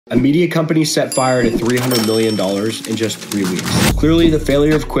A media company set fire to $300 million in just 3 weeks. Clearly, the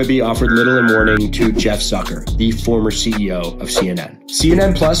failure of Quibi offered little in warning to Jeff Zucker, the former CEO of CNN.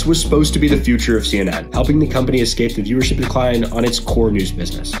 CNN Plus was supposed to be the future of CNN, helping the company escape the viewership decline on its core news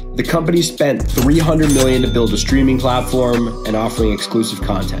business. The company spent $300 million to build a streaming platform and offering exclusive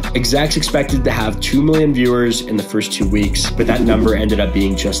content. Execs expected to have 2 million viewers in the first 2 weeks, but that number ended up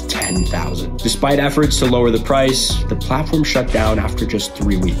being just 10,000. Despite efforts to lower the price, the platform shut down after just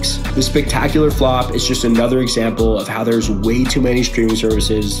 3 weeks. This spectacular flop is just another example of how there's way too many streaming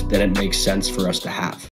services that it makes sense for us to have.